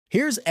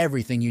Here's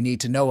everything you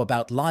need to know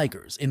about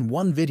ligers in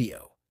one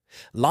video.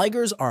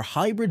 Ligers are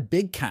hybrid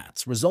big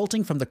cats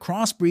resulting from the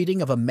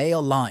crossbreeding of a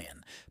male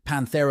lion,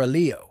 Panthera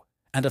leo,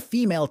 and a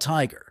female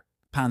tiger,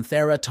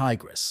 Panthera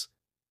tigris.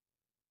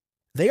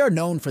 They are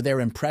known for their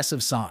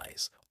impressive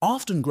size,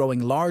 often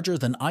growing larger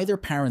than either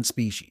parent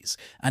species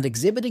and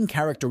exhibiting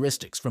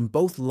characteristics from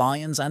both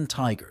lions and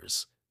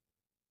tigers.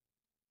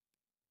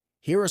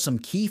 Here are some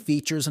key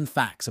features and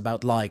facts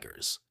about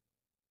ligers.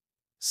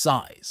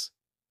 Size.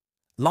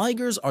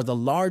 Ligers are the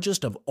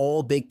largest of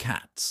all big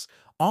cats,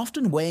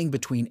 often weighing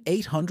between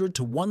 800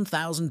 to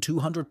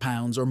 1,200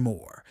 pounds or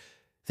more.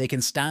 They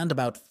can stand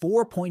about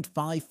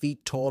 4.5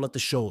 feet tall at the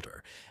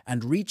shoulder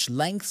and reach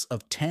lengths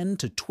of 10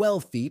 to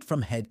 12 feet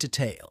from head to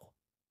tail.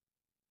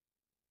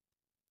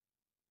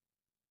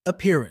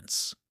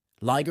 Appearance.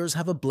 Ligers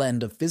have a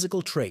blend of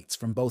physical traits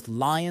from both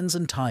lions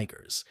and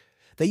tigers.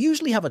 They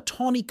usually have a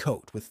tawny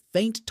coat with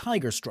faint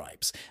tiger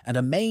stripes and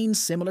a mane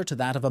similar to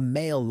that of a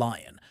male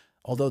lion,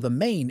 although the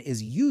mane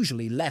is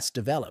usually less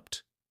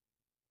developed.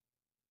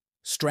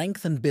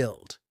 Strength and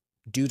build.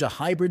 Due to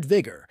hybrid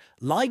vigor,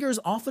 ligers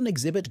often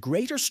exhibit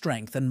greater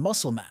strength and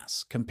muscle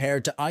mass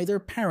compared to either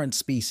parent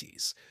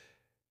species.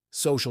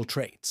 Social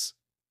traits.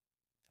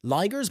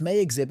 Ligers may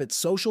exhibit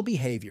social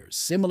behaviors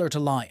similar to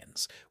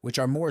lions, which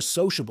are more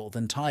sociable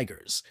than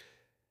tigers.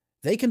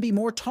 They can be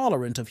more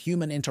tolerant of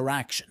human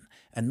interaction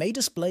and may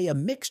display a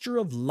mixture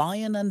of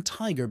lion and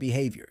tiger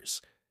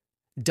behaviors.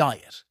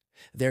 Diet.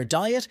 Their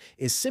diet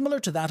is similar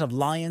to that of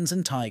lions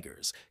and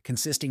tigers,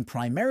 consisting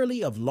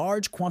primarily of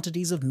large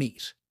quantities of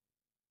meat.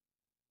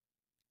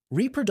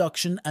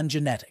 Reproduction and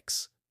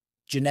genetics.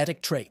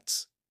 Genetic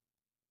traits.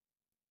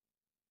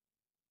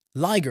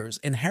 Ligers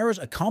inherit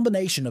a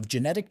combination of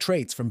genetic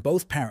traits from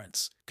both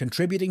parents,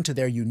 contributing to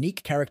their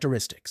unique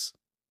characteristics.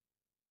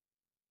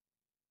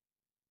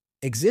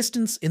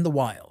 Existence in the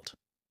wild.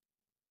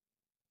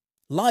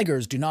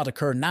 Ligers do not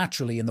occur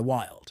naturally in the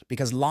wild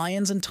because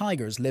lions and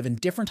tigers live in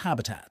different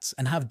habitats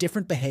and have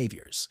different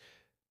behaviors.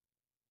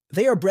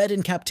 They are bred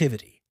in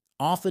captivity,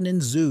 often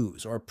in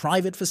zoos or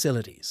private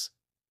facilities.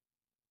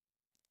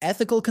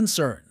 Ethical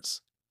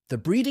concerns. The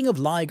breeding of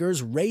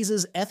ligers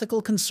raises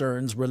ethical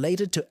concerns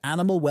related to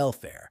animal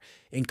welfare,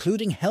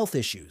 including health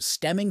issues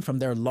stemming from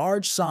their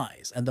large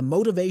size and the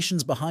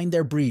motivations behind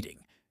their breeding,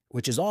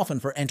 which is often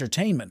for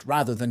entertainment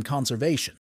rather than conservation.